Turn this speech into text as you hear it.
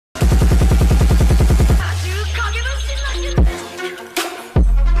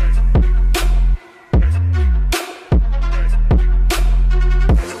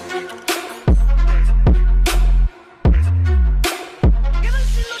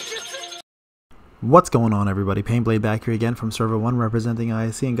What's going on, everybody? Payneblade back here again from server 1 representing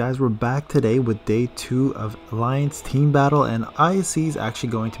ISC, and guys, we're back today with day 2 of Alliance team battle, and ISC is actually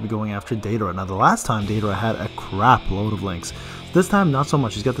going to be going after Deidara. Now, the last time Deidara had a crap load of links. This time not so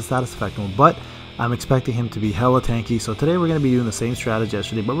much. He's got the status effect on, but I'm expecting him to be hella tanky. So today we're going to be doing the same strategy as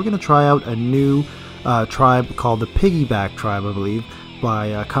yesterday, but we're going to try out a new tribe called the Piggyback tribe, I believe, by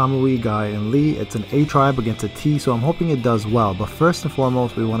Kamui, Guy, and Lee. It's an A tribe against a T, so I'm hoping it does well. But first and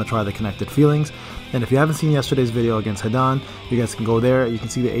foremost, we want to try the connected feelings. And if you haven't seen yesterday's video against Hidan, you guys can go there. You can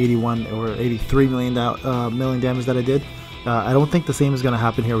see the 81 or 83 million damage that I did. I don't think the same is going to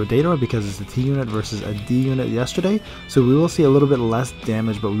happen here with Deidara because it's a T unit versus a D unit yesterday. So we will see a little bit less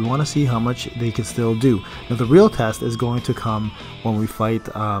damage, but we want to see how much they can still do. Now the real test is going to come when we fight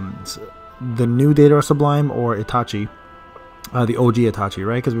the new Deidara Sublime or Itachi. The OG Itachi,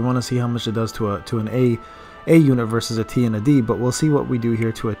 right? Because we want to see how much it does to an A unit versus a T and a D, but we'll see what we do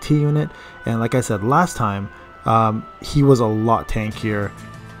here to a T unit. And like I said last time, he was a lot tankier.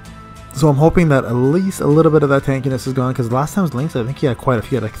 So I'm hoping that at least a little bit of that tankiness is gone, because last time's links, I think he had quite a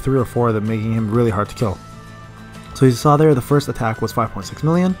few, like 3 or 4 of them, making him really hard to kill. So you saw there, the first attack was 5.6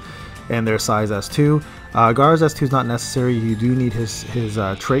 million, and their size S2. Gar's S2 is not necessary. You do need his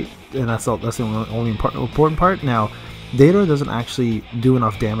trait, and that's the only important part. Now, Deidara doesn't actually do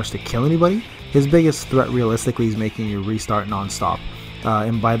enough damage to kill anybody. His biggest threat realistically is making you restart non-stop.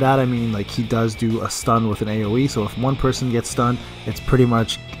 And by that I mean, like, he does do a stun with an AoE, so if one person gets stunned, it's pretty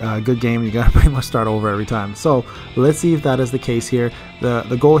much a good game. You gotta pretty much start over every time. So let's see if that is the case here.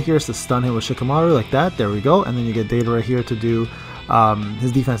 The goal here is to stun him with Shikamaru like that. There we go. And then you get Deidara here to do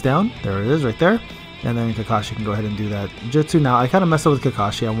his defense down. There it is right there. And then Kakashi can go ahead and do that jutsu. Now, I kind of messed up with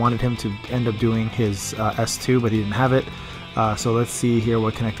Kakashi. I wanted him to end up doing his S2, but he didn't have it. So let's see here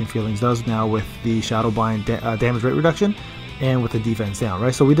what Connecting Feelings does now with the Shadow Bind damage rate reduction and with the defense down,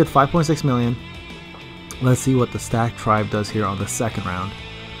 right? So we did 5.6 million. Let's see what the Stack Tribe does here on the second round.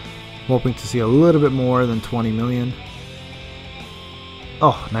 Hoping to see a little bit more than 20 million.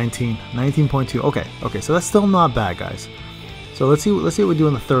 Oh, 19.2. Okay, so that's still not bad, guys. So let's see what we do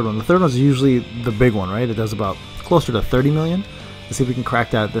in the third one. The third one's usually the big one, right? It does about closer to 30 million. Let's see if we can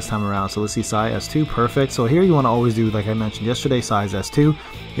crack that this time around. So let's see, Sai S2, perfect. So here you want to always do, like I mentioned yesterday, Sai's S2.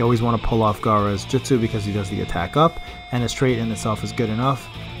 You always want to pull off Gaara's jutsu because he does the attack up, and his trait in itself is good enough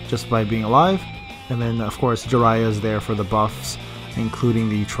just by being alive. And then of course Jiraiya is there for the buffs, including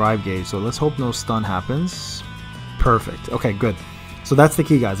the tribe gauge. So let's hope no stun happens. Perfect. Okay, good. So that's the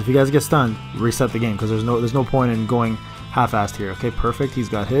key, guys. If you guys get stunned, reset the game, because there's no point in going half-assed here. Okay, perfect. He's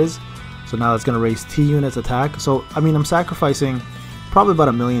got his. So now it's going to raise T units attack. So I mean, I'm sacrificing probably about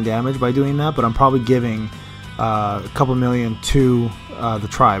 1 million damage by doing that, but I'm probably giving a couple million to the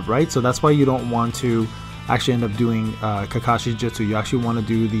tribe, right? So that's why you don't want to actually end up doing Kakashi's jutsu. You actually want to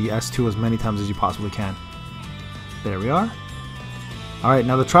do the S2 as many times as you possibly can. There we are. Alright,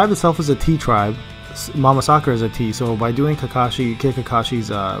 now the tribe itself is a T tribe. Mama Sakura is a T, so by doing Kakashi's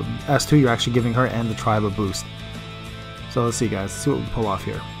S2, you're actually giving her and the tribe a boost. So let's see, guys. Let's see what we pull off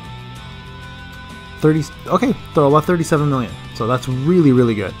here. 30. Okay, so about 37 million. So that's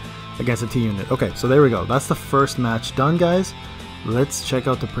really good against a T unit. Okay, so there we go. That's the first match done, guys. Let's check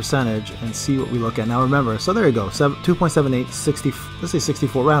out the percentage and see what we look at. Now remember, so there you go. 2.78, 60. Let's say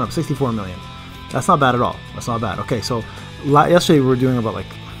 64. Round up, 64 million. That's not bad at all. That's not bad. Okay, so yesterday we were doing about, like,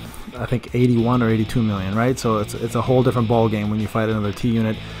 I think 81 or 82 million, right? So it's a whole different ball game when you fight another T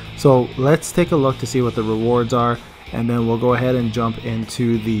unit. So let's take a look to see what the rewards are, and then we'll go ahead and jump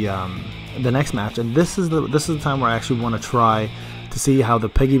into the next match. And this is the time where I actually want to try to see how the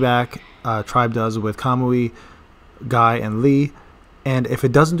Piggyback tribe does with Kamui, Guy, and Lee. And if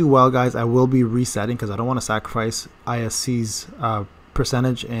it doesn't do well, guys, I will be resetting because I don't want to sacrifice ISC's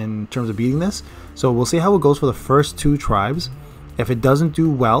percentage in terms of beating this. So we'll see how it goes for the first 2 tribes. If it doesn't do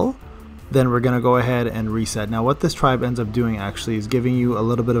well, then we're going to go ahead and reset. Now what this tribe ends up doing actually is giving you a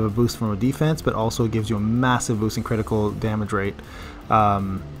little bit of a boost from a defense, but also gives you a massive boost in critical damage rate.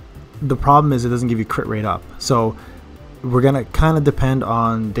 The problem is it doesn't give you crit rate up. So we're going to kind of depend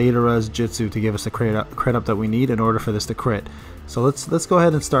on Deidara's jutsu to give us the crit up that we need in order for this to crit. So let's go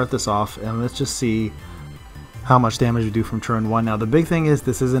ahead and start this off, and let's just see how much damage we do from turn 1. Now the big thing is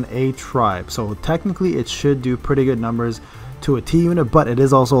this is an A tribe, so technically it should do pretty good numbers to a T unit, but it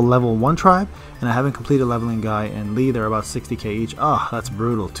is also a level 1 tribe, and I haven't completed leveling Guy and Lee. They're about 60k each. Ah, that's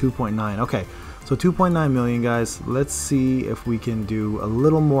brutal. 2.9. Okay, so 2.9 million, guys. Let's see if we can do a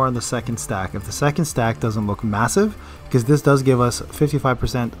little more on the second stack. If the second stack doesn't look massive, because this does give us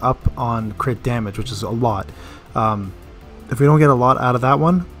 55% up on crit damage, which is a lot. If we don't get a lot out of that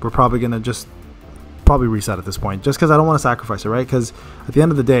one, we're probably gonna just reset at this point, just because I don't want to sacrifice it, right? Because at the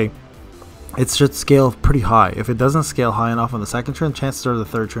end of the day, it should scale pretty high. If it doesn't scale high enough on the second turn, chances are the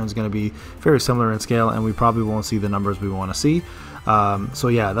third turn is going to be very similar in scale, and we probably won't see the numbers we want to see. So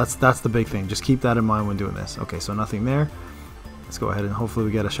yeah, that's the big thing. Just keep that in mind when doing this. Okay, so nothing there. Let's go ahead and hopefully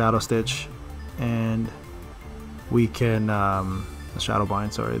we get a Shadow Stitch, and we can a Shadow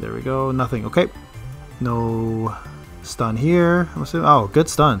Bind. Sorry, there we go. Nothing. Okay, no stun here. Oh, good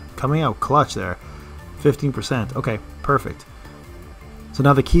stun coming out clutch there. 15%. Okay, perfect. So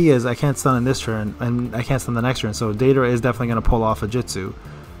now the key is I can't stun in this turn, and I can't stun the next turn. So Deidara is definitely going to pull off a Jutsu,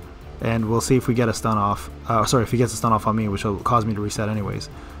 and we'll see if we get a stun off. Sorry, if he gets a stun off on me, which will cause me to reset anyways.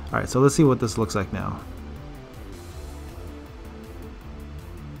 All right, so let's see what this looks like now.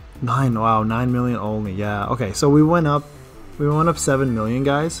 9. Wow, 9 million only. Yeah. Okay, so we went up 7 million,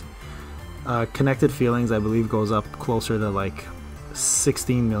 guys. Connected Feelings, I believe, goes up closer to like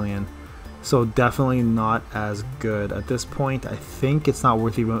 16 million. So definitely not as good at this point. I think it's not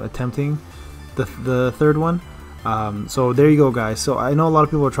worth even attempting the third one. So there you go, guys. So I know a lot of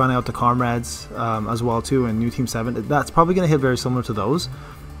people are trying out the Comrades as well too, and New Team 7. That's probably going to hit very similar to those,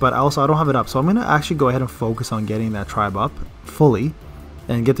 but also I don't have it up. So I'm going to actually go ahead and focus on getting that tribe up fully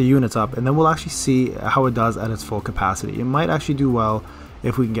and get the units up, and then we'll actually see how it does at its full capacity. It might actually do well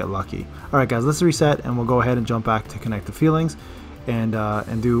if we can get lucky. Alright guys, let's reset, and we'll go ahead and jump back to Connected Feelings and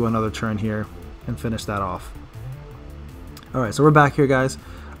do another turn here and finish that off. Alright, so we're back here, guys.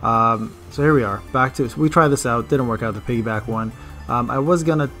 So here we are, back to, we tried this out, didn't work out, the Piggyback one. I was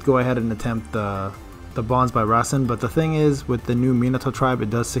gonna go ahead and attempt the Bonds by Rasen, but the thing is, with the new Minato tribe, it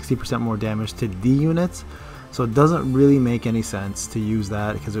does 60% more damage to D units, so it doesn't really make any sense to use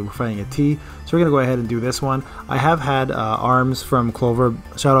that because we're fighting a T. So we're gonna go ahead and do this one. I have had Arms from Clover,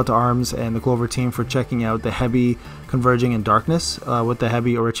 shout out to Arms and the Clover team for checking out the Hebi Converging in Darkness with the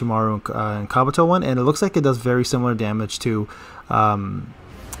Hebi Orochimaru and Kabuto one, and it looks like it does very similar damage to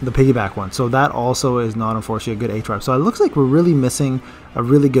the Piggyback one. So that also is not, unfortunately, a good A tribe. So it looks like we're really missing a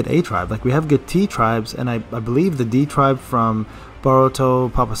really good A tribe. Like, we have good T tribes, and I believe the D tribe from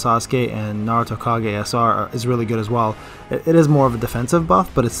Boruto, Papa Sasuke, and Naruto Kage SR is really good as well. It is more of a defensive buff,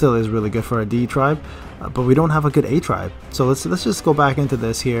 but it still is really good for a D tribe. But we don't have a good A tribe. So let's just go back into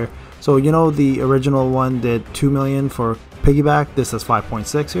this here. So, you know, the original one did 2 million for Piggyback. This is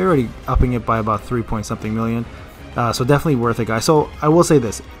 5.6. So you're already upping it by about 3 point something million. So definitely worth it, guys. So I will say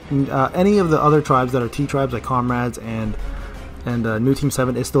this: any of the other tribes that are T tribes, like Comrades and New Team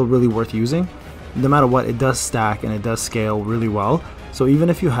 7, is still really worth using. No matter what, it does stack and it does scale really well. So even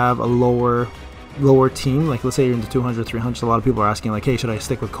if you have a lower team, like let's say you're into 200, 300, a lot of people are asking like, hey, should I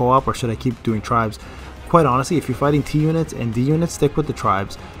stick with co-op or should I keep doing tribes? Quite honestly, if you're fighting T units and D units, stick with the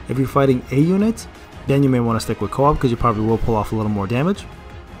tribes. If you're fighting A units, then you may want to stick with co-op because you probably will pull off a little more damage.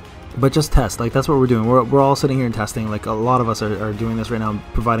 But just test, like that's what we're doing. We're all sitting here and testing. Like a lot of us are doing this right now,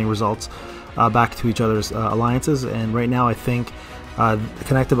 providing results back to each other's alliances. And right now, I think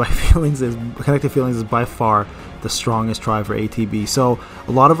Connected Feelings is by far the strongest tribe for ATB. So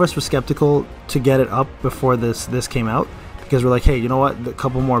a lot of us were skeptical to get it up before this came out, because we're like, hey, you know what? A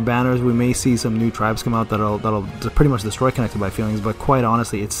couple more banners, we may see some new tribes come out that'll pretty much destroy Connected by Feelings. But quite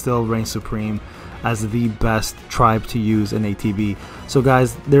honestly, it still reigns supreme as the best tribe to use in ATB. So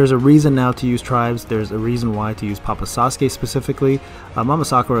guys, there's a reason now to use tribes. There's a reason why to use Papa Sasuke specifically. Mama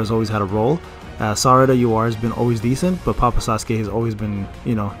Sakura has always had a role. Sarada UR has been always decent, but Papa Sasuke has always been,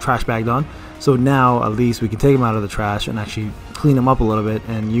 you know, trash bagged on. So now at least we can take him out of the trash and actually clean him up a little bit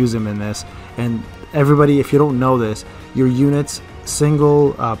and use him in this. And everybody, if you don't know this, your unit's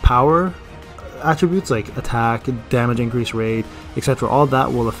single power attributes like attack, damage increase rate, etc., all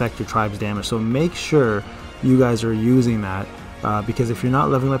that will affect your tribe's damage. So make sure you guys are using that, because if you're not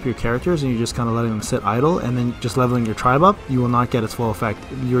leveling up your characters and you're just kind of letting them sit idle and then just leveling your tribe up, you will not get its full effect.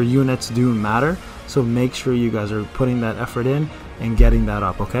 Your units do matter, so make sure you guys are putting that effort in and getting that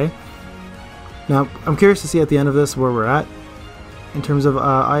up, okay? Now, I'm curious to see at the end of this where we're at in terms of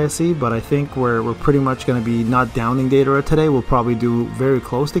ISC, but I think we're pretty much going to be not downing Deidara today. We'll probably do very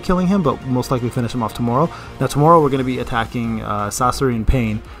close to killing him, but most likely finish him off tomorrow. Now tomorrow we're going to be attacking Sasori and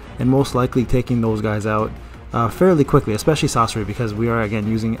Pain, and most likely taking those guys out fairly quickly, especially Sasori, because we are again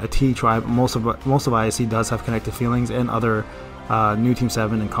using a T tribe. Most of ISC does have Connected Feelings and other New Team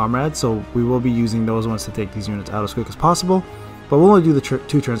 7 and Comrades, so we will be using those ones to take these units out as quick as possible. But we'll only do the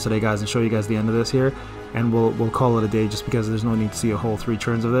 2 turns today, guys, and show you guys the end of this here, and we'll call it a day, just because there's no need to see a whole 3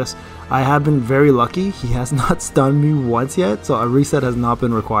 turns of this. I have been very lucky. He has not stunned me once yet, so a reset has not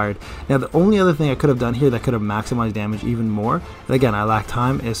been required. Now, the only other thing I could have done here that could have maximized damage even more, and again, I lack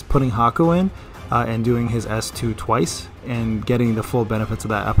time, is putting Haku in and doing his S2 twice and getting the full benefits of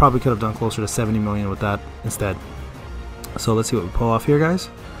that. I probably could have done closer to 70 million with that instead. So let's see what we pull off here, guys.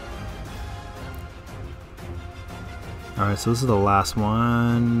 Alright, so this is the last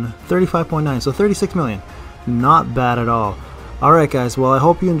one. 35.9, so 36 million. Not bad at all. Alright guys, well I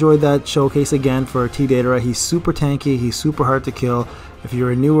hope you enjoyed that showcase again for Deidara. He's super tanky, he's super hard to kill. If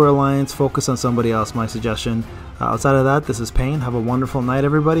you're a newer alliance, focus on somebody else, my suggestion. Outside of that, this is Payne. Have a wonderful night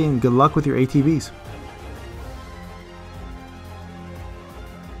everybody, and good luck with your ATVs.